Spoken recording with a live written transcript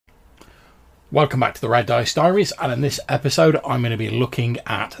Welcome back to the Red Dice Diaries, and in this episode I'm going to be looking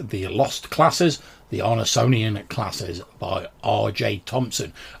at the Lost Classes, the Arnesonian Classes by R.J.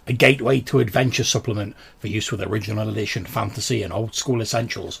 Thompson, a gateway to adventure supplement for use with original edition fantasy and old school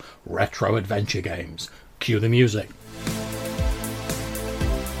essentials retro adventure games. Cue the music.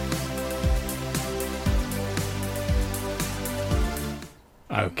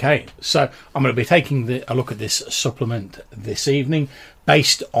 Okay, so I'm going to be taking a look at this supplement this evening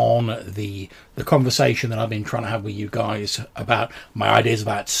based on the conversation that I've been trying to have with you guys about my ideas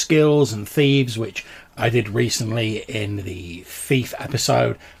about skills and thieves, which I did recently in the Thief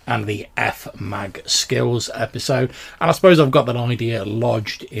episode and the F-Mag skills episode. And I suppose I've got that idea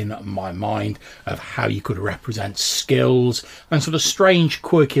lodged in my mind of how you could represent skills and sort of strange,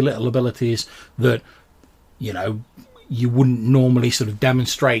 quirky little abilities that, you know, you wouldn't normally sort of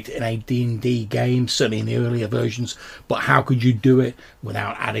demonstrate in a D&D game, certainly in the earlier versions, but how could you do it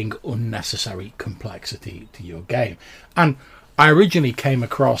without adding unnecessary complexity to your game? And I originally came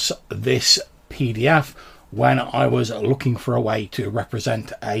across this PDF when I was looking for a way to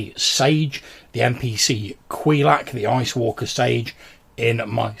represent a sage, the NPC Quelac, the Ice Walker sage, in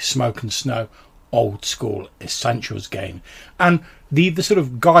my Smoke and Snow old school essentials game. And the sort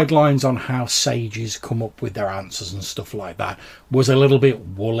of guidelines on how sages come up with their answers and stuff like that was a little bit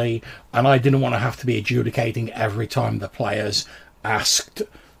woolly, and I didn't want to have to be adjudicating every time the players asked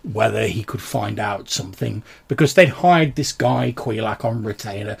whether he could find out something, because they'd hired this guy Quelac on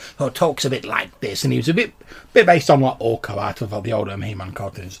retainer who talks a bit like this, and he was a bit based on like Orko out of the older He-Man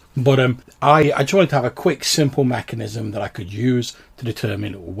cartoons. But I just wanted to have a quick simple mechanism that I could use to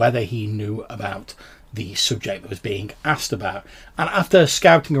determine whether he knew about the subject that was being asked about. And after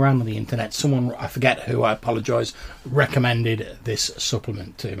scouting around on the internet, someone, I forget who, I apologise, recommended this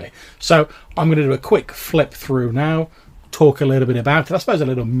supplement to me. So I'm going to do a quick flip through now, talk a little bit about it. I suppose a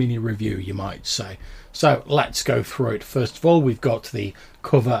little mini review, you might say. So let's go through it. First of all, we've got the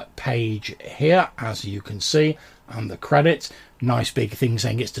cover page here, as you can see, and the credits. Nice big thing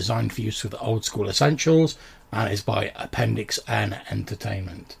saying it's designed for use with old school essentials and is by Appendix N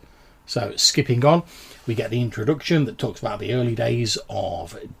Entertainment. So skipping on, we get the introduction that talks about the early days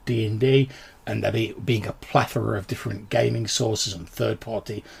of D&D and there being a plethora of different gaming sources and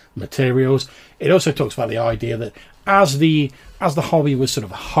third-party materials. It also talks about the idea that as the hobby was sort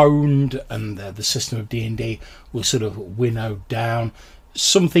of honed and the system of D&D was sort of winnowed down,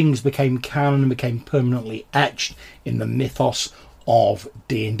 some things became canon and became permanently etched in the mythos of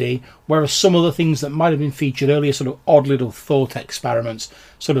D&D, whereas some other things that might have been featured earlier, sort of odd little thought experiments,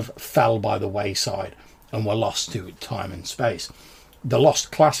 sort of fell by the wayside and were lost to time and space. The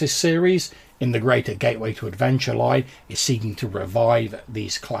Lost Classes series in the greater Gateway to Adventure line is seeking to revive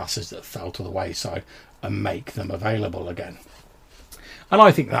these classes that fell to the wayside and make them available again. And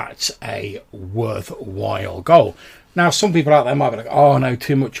I think that's a worthwhile goal. Now, some people out there might be like, oh no,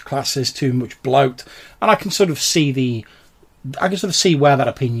 too much classes, too much bloat. And I can sort of see where that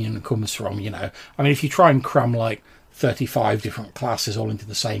opinion comes from, you know. I mean, if you try and cram like 35 different classes all into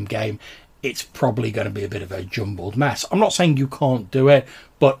the same game, it's probably going to be a bit of a jumbled mess. I'm not saying you can't do it,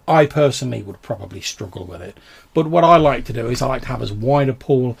 but I personally would probably struggle with it. But what I like to do is I like to have as wide a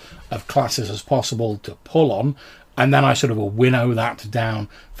pool of classes as possible to pull on, and then I sort of winnow that down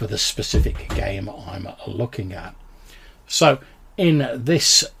for the specific game I'm looking at. So in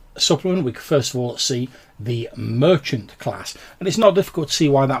this supplement, we can first of all see the merchant class, and it's not difficult to see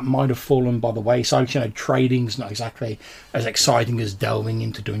why that might have fallen by the wayside. You know, trading's not exactly as exciting as delving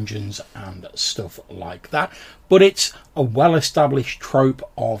into dungeons and stuff like that, but it's a well-established trope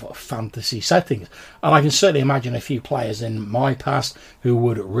of fantasy settings, and I can certainly imagine a few players in my past who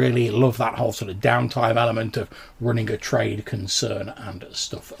would really love that whole sort of downtime element of running a trade concern and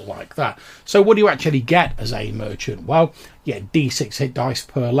stuff like that. So what do you actually get as a merchant? Well, you get D6 hit dice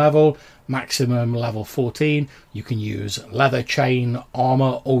per level, maximum level 14. You can use leather, chain,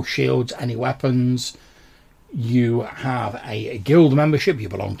 armor, all shields, any weapons. You have a guild membership. You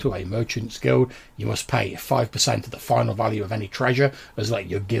belong to a merchant's guild. You must pay 5% of the final value of any treasure as like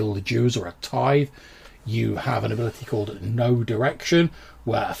your guild dues or a tithe. You have an ability called No Direction,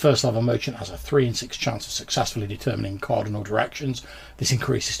 where a first level merchant has a 3 in 6 chance of successfully determining cardinal directions. This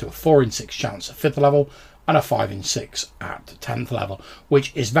increases to a 4 in 6 chance at 5th level and a 5 in 6 at 10th level,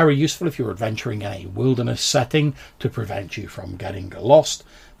 which is very useful if you're adventuring in a wilderness setting to prevent you from getting lost.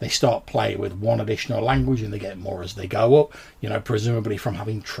 They start play with one additional language and they get more as they go up, you know, presumably from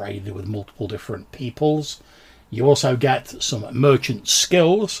having traded with multiple different peoples. You also get some merchant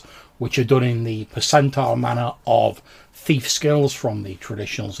skills, which are done in the percentile manner of thief skills from the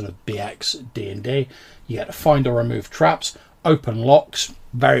traditional sort of BX D&D. You get to find or remove traps, Open locks,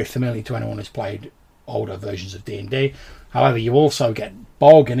 very familiar to anyone who's played older versions of D&D. However, you also get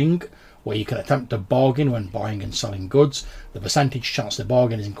bargaining, where you can attempt to bargain when buying and selling goods. The percentage chance to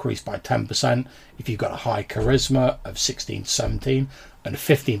bargain is increased by 10% if you've got a high charisma of 16 to 17, and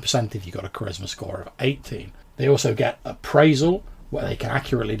 15% if you've got a charisma score of 18. They also get appraisal, where they can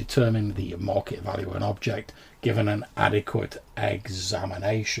accurately determine the market value of an object given an adequate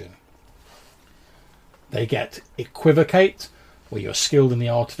examination. They get equivocate, where you're skilled in the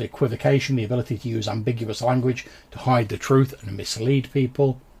art of equivocation, the ability to use ambiguous language to hide the truth and mislead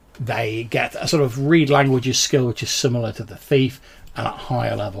people. They get a sort of read languages skill, which is similar to the thief, and at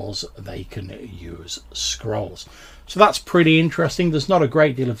higher levels they can use scrolls. So that's pretty interesting. There's not a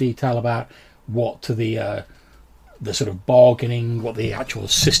great deal of detail about what the sort of bargaining, what the actual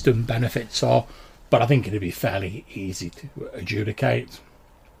system benefits are, but I think it'd be fairly easy to adjudicate.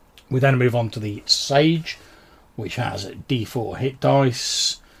 We then move on to the Sage, which has D4 hit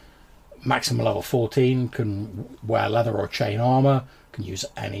dice, maximum level 14, can wear leather or chain armour, can use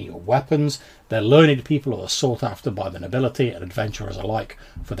any weapons. They're learned people who are sought after by the nobility and adventurers alike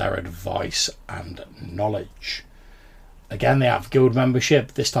for their advice and knowledge. Again, they have guild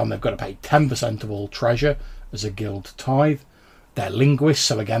membership. This time they've got to pay 10% of all treasure as a guild tithe. They're linguists,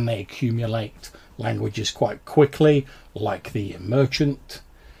 so again they accumulate languages quite quickly, like the merchant.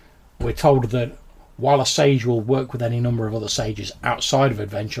 We're told that while a sage will work with any number of other sages outside of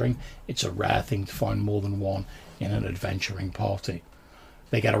adventuring, it's a rare thing to find more than one in an adventuring party.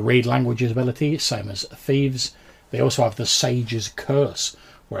 They get a read languages ability, same as thieves. They also have the Sage's Curse,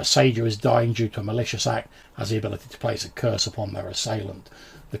 where a sage who is dying due to a malicious act has the ability to place a curse upon their assailant.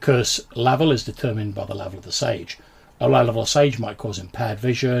 The curse level is determined by the level of the sage. A low-level sage might cause impaired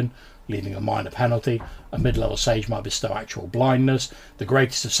vision, leaving a minor penalty. A mid-level sage might bestow actual blindness. The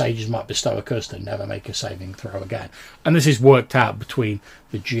greatest of sages might bestow a curse to never make a saving throw again. And this is worked out between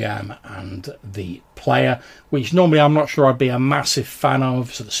the GM and the player, which normally I'm not sure I'd be a massive fan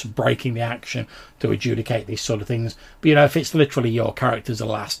of, sort of breaking the action to adjudicate these sort of things. But you know, if it's literally your character's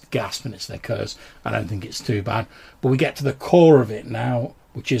last gasp and it's their curse, I don't think it's too bad. But we get to the core of it now,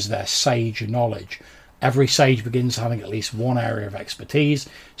 which is their sage knowledge. Every sage begins having at least one area of expertise.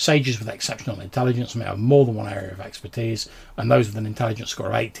 Sages with exceptional intelligence may have more than one area of expertise, and those with an intelligence score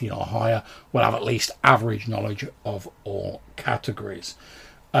of 18 or higher will have at least average knowledge of all categories.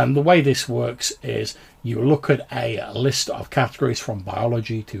 And the way this works is you look at a list of categories from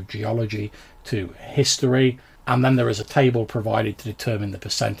biology to geology to history, and then there is a table provided to determine the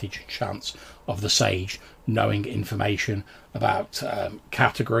percentage chance of the sage knowing information about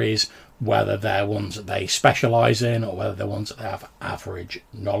categories, whether they're ones that they specialise in or whether they're ones that they have average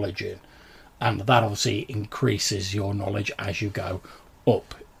knowledge in. And that obviously increases your knowledge as you go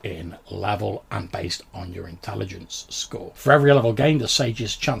up in level and based on your intelligence score. For every level gained, the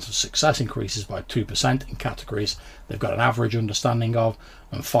sage's chance of success increases by 2% in categories they've got an average understanding of,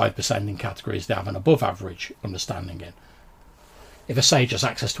 and 5% in categories they have an above average understanding in. If a sage has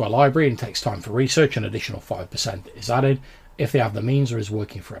access to a library and takes time for research, an additional 5% is added. If they have the means or is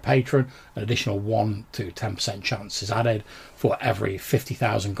working for a patron, an additional 1 to 10% chance is added for every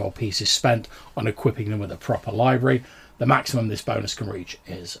 50,000 gold pieces spent on equipping them with a proper library. The maximum this bonus can reach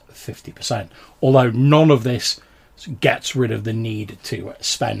is 50%. Although none of this gets rid of the need to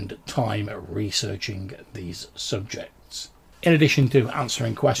spend time researching these subjects. In addition to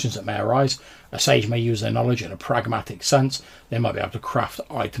answering questions that may arise, a sage may use their knowledge in a pragmatic sense. They might be able to craft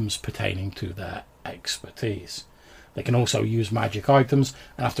items pertaining to their expertise. They can also use magic items,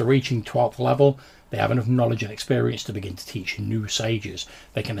 and after reaching 12th level, they have enough knowledge and experience to begin to teach new sages.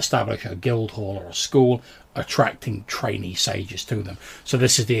 They can establish a guild hall or a school, attracting trainee sages to them. So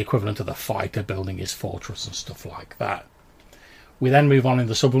this is the equivalent of the fighter building his fortress and stuff like that. We then move on in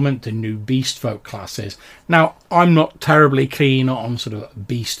the supplement to new beast folk classes. Now, I'm not terribly keen on sort of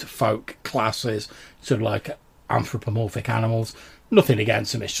beast folk classes, sort of like anthropomorphic animals. Nothing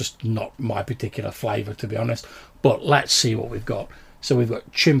against them, it's just not my particular flavour, to be honest. But let's see what we've got. So we've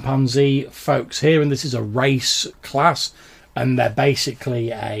got chimpanzee folks here, and this is a race class, and they're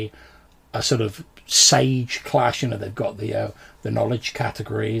basically a sort of sage class. You know, they've got the knowledge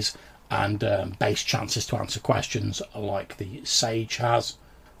categories and base chances to answer questions like the sage has.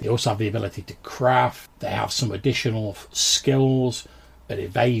 They also have the ability to craft. They have some additional skills at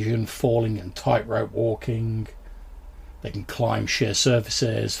evasion, falling and tightrope walking. They can climb sheer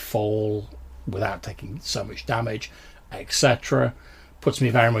surfaces, fall without taking so much damage, etc. Puts me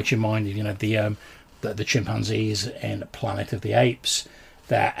very much in mind of, you know, the chimpanzees in Planet of the Apes.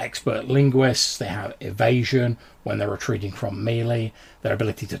 They're expert linguists. They have evasion when they're retreating from melee. Their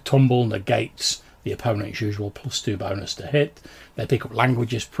ability to tumble negates the opponent's usual +2 bonus to hit. They pick up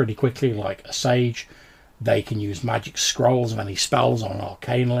languages pretty quickly, like a sage. They can use magic scrolls of any spells on an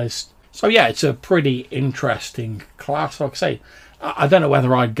arcane list. So yeah, it's a pretty interesting class. Like I say, I don't know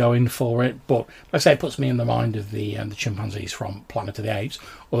whether I'd go in for it, but like I say, it puts me in the mind of the chimpanzees from Planet of the Apes,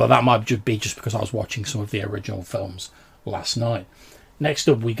 although that might be just because I was watching some of the original films last night. Next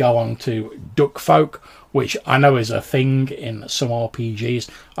up, we go on to Duck Folk, which I know is a thing in some RPGs.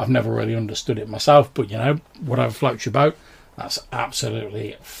 I've never really understood it myself, but whatever floats your boat, that's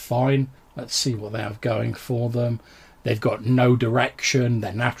absolutely fine. Let's see what they have going for them. They've got no direction,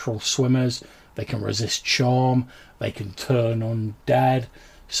 they're natural swimmers, they can resist charm, they can turn undead.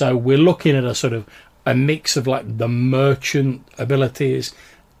 So we're looking at a sort of a mix of like the merchant abilities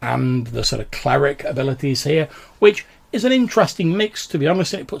and the sort of cleric abilities here, which is an interesting mix, to be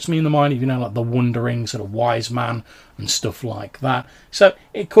honest. It puts me in the mind of, like the wandering sort of wise man and stuff like that. So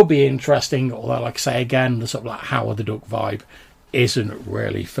it could be interesting, although, like I say again, the sort of like Howard the Duck vibe isn't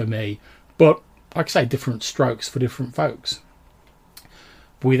really for me. But like I say, different strokes for different folks.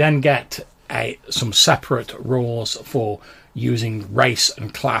 We then get some separate rules for using race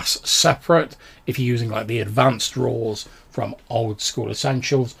and class separate. If you're using like the advanced rules from Old School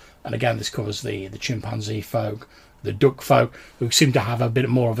Essentials, and again this covers the chimpanzee folk, the duck folk, who seem to have a bit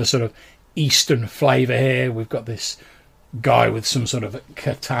more of a sort of Eastern flavour here. We've got this guy with some sort of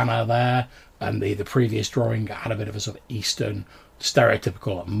katana there, and the previous drawing had a bit of a sort of Eastern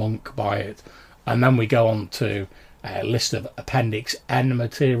stereotypical monk by it. And then we go on to a list of Appendix N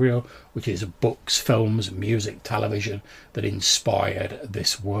material, which is books, films, music, television that inspired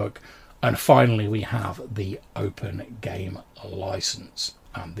this work. And finally we have the open game license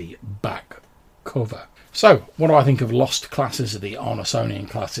and the back cover. So what do I think of Lost Classes of the Arnesonian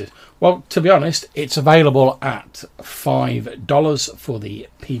classes? Well, to be honest, it's available at $5 for the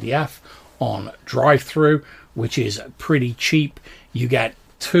PDF on drive-through, which is pretty cheap. You get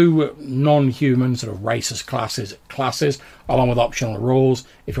 2 non-human sort of races classes along with optional rules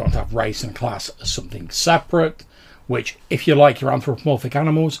if you want to have race and class as something separate, which if you like your anthropomorphic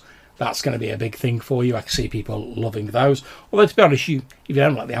animals, that's going to be a big thing for you. I can see people loving those. Although, to be honest, if you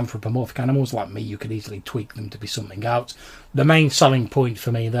don't like the anthropomorphic animals like me, you could easily tweak them to be something else. The main selling point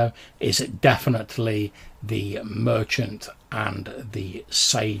for me, though, is definitely the merchant and the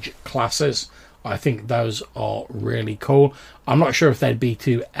sage classes. I think those are really cool. I'm not sure if they'd be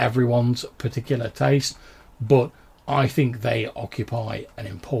to everyone's particular taste, but I think they occupy an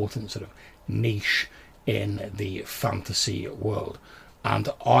important sort of niche in the fantasy world. And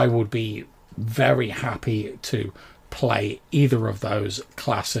I would be very happy to play either of those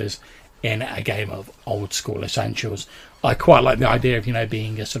classes in a game of Old School Essentials. I quite like the idea of,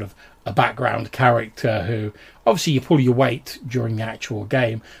 being a sort of a background character who, obviously you pull your weight during the actual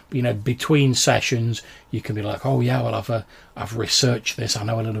game, but between sessions you can be like, oh yeah, well I've researched this, I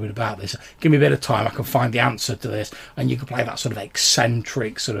know a little bit about this, give me a bit of time, I can find the answer to this, and you can play that sort of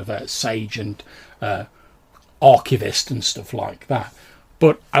eccentric sort of sage and archivist and stuff like that.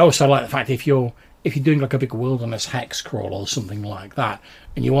 But I also like the fact if you're doing like a big wilderness hex crawl or something like that,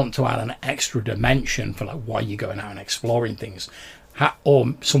 and you want to add an extra dimension for like why you're going out and exploring things,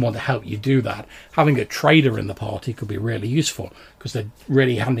 or someone to help you do that, having a trader in the party could be really useful, because they're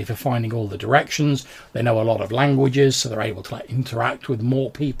really handy for finding all the directions. They know a lot of languages, so they're able to interact with more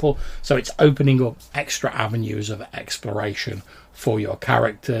people. So it's opening up extra avenues of exploration for your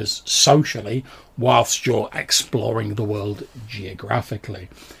characters socially, whilst you're exploring the world geographically.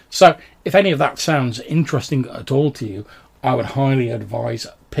 So if any of that sounds interesting at all to you, I would highly advise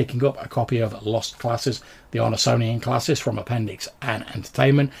picking up a copy of Lost Classes, the Arnesonian classes from Appendix N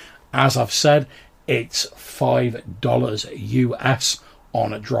Entertainment. As I've said, it's $5 US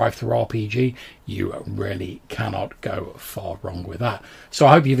on a drive-through RPG. You really cannot go far wrong with that. So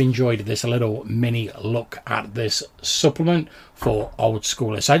I hope you've enjoyed this little mini look at this supplement for Old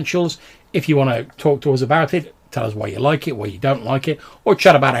School Essentials. If you want to talk to us about it, tell us why you like it, why you don't like it, or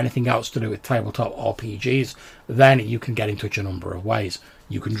chat about anything else to do with tabletop RPGs, then you can get in touch a number of ways.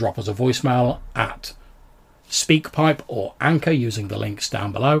 You can drop us a voicemail at SpeakPipe or Anchor using the links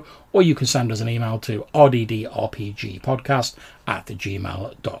down below, or you can send us an email to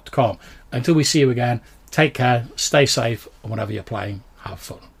rddrpgpodcast@gmail.com. Until we see you again, take care, stay safe, and whatever you're playing, have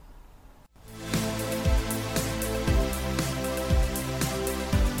fun.